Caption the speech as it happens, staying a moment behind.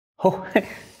Oh,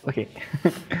 okay.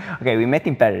 Okay, we met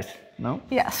in Paris, no?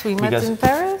 Yes, we met in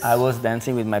Paris. I was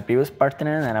dancing with my previous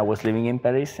partner and I was living in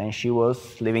Paris and she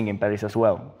was living in Paris as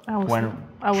well. I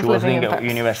was she was living doing in Paris.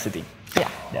 university. Yeah.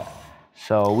 Yeah.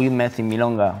 So we met in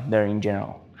Milonga there in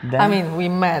general. I mean, we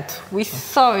met. We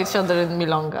saw each other in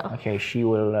Milonga. Okay, she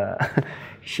will...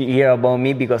 she hear about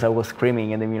me because I was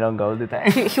screaming in the Milonga all the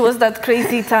time. He was that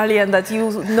crazy Italian that you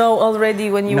know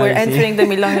already when you were entering the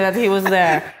Milonga that he was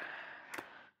there.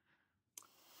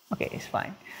 Okay, it's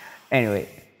fine. Anyway,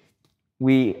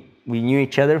 we knew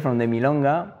each other from the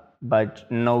Milonga, but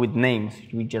not with names.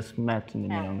 We just met in the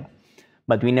Milonga.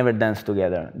 But we never danced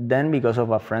together. Then, because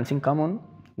of our friends in common,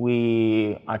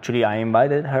 I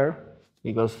invited her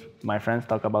because my friends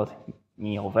talk about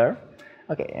me over.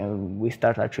 Okay, and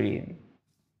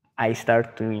I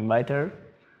start to invite her.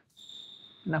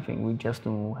 Nothing, we just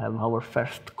to have our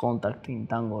first contact in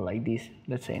tango like this,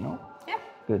 let's say, no? Yeah.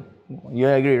 Good. You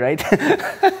agree, right?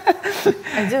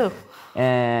 I do.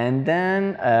 And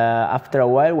then after a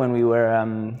while, when we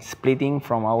were splitting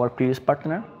from our previous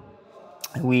partner,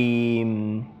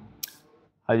 we,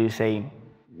 how do you say,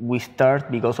 we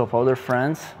start because of other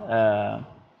friends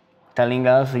telling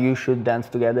us you should dance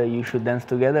together, you should dance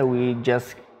together. We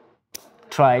just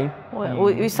try.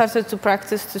 We started to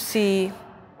practice to see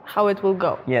how it will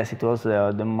go. Yes, it was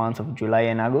the months of July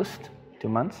and August, 2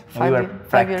 months. We were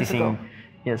practicing. 5 years ago.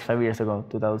 Yes, 5 years ago,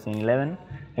 2011.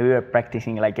 And we were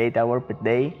practicing like 8 hours per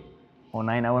day or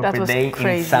 9 hours per day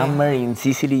crazy. In summer in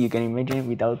Sicily. You can imagine,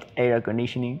 without air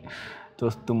conditioning. It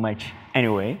was too much.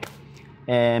 Anyway,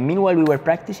 meanwhile we were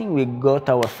practicing, we got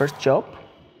our first job,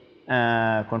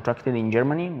 contracted in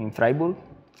Germany, in Freiburg.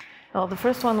 Oh, the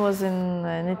first one was in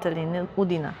Italy, in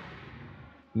Udine.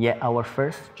 Yeah, our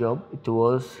first job, it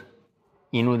was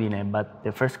in Udine, but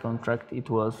the first contract, it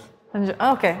was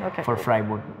okay. for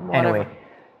Freiburg. Whatever. Anyway,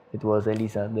 it was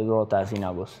Elisa, the brought us in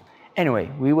August.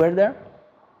 Anyway, we were there,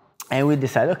 and we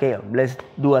decided, okay, let's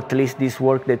do at least this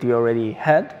work that we already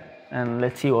had, and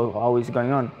let's see how it's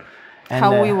going on. And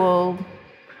how we will,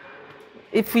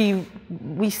 if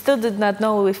we still did not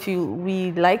know if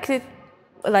we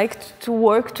liked to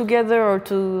work together or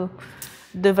to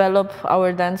develop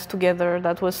our dance together.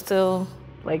 That was still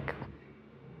like...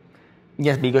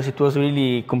 Yes, because it was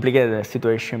really complicated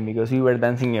situation because we were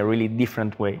dancing in a really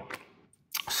different way.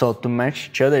 So to match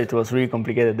each other, it was really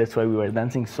complicated. That's why we were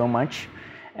dancing so much.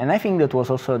 And I think that was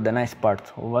also the nice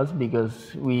part of us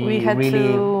because we had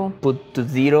really to put to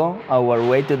zero our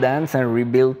way to dance and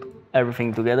rebuild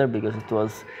everything together because it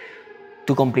was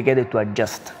too complicated to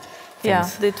adjust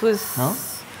things. Yeah, it was... No?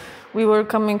 We were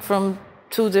coming from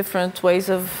 2 different ways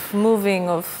of moving,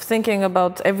 of thinking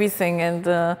about everything, and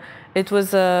it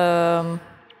was, I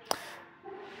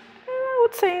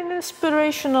would say, an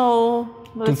inspirational,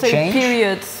 let's say,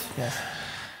 period. Yes.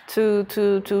 To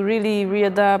really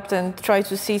readapt and try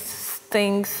to see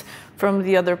things from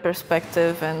the other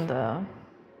perspective, and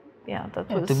yeah, that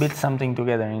was... To build something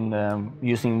together in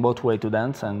using both way to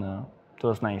dance, and it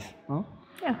was nice. Huh?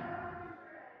 Yeah.